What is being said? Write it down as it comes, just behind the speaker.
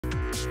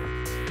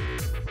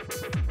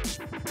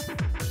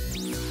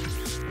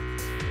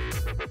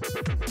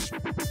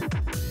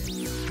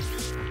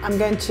I'm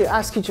going to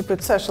ask you to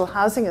put social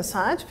housing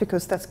aside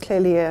because that's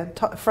clearly a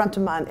front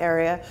of mind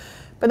area.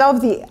 But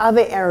of the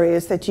other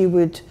areas that you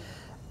would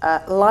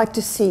like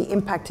to see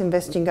impact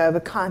investing over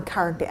can't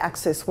currently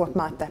access, what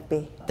might that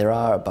be? There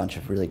are a bunch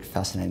of really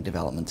fascinating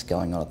developments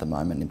going on at the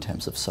moment in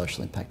terms of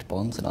social impact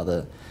bonds and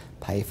other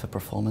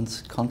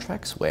pay-for-performance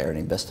contracts where an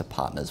investor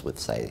partners with,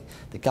 say,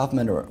 the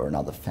government or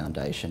another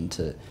foundation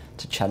to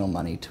channel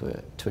money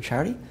to a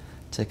charity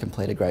to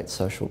complete a great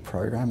social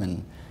program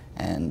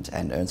and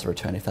earns a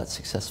return if that's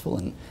successful,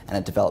 and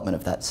a development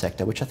of that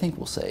sector, which I think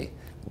we'll see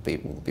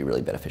will be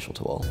really beneficial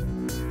to all.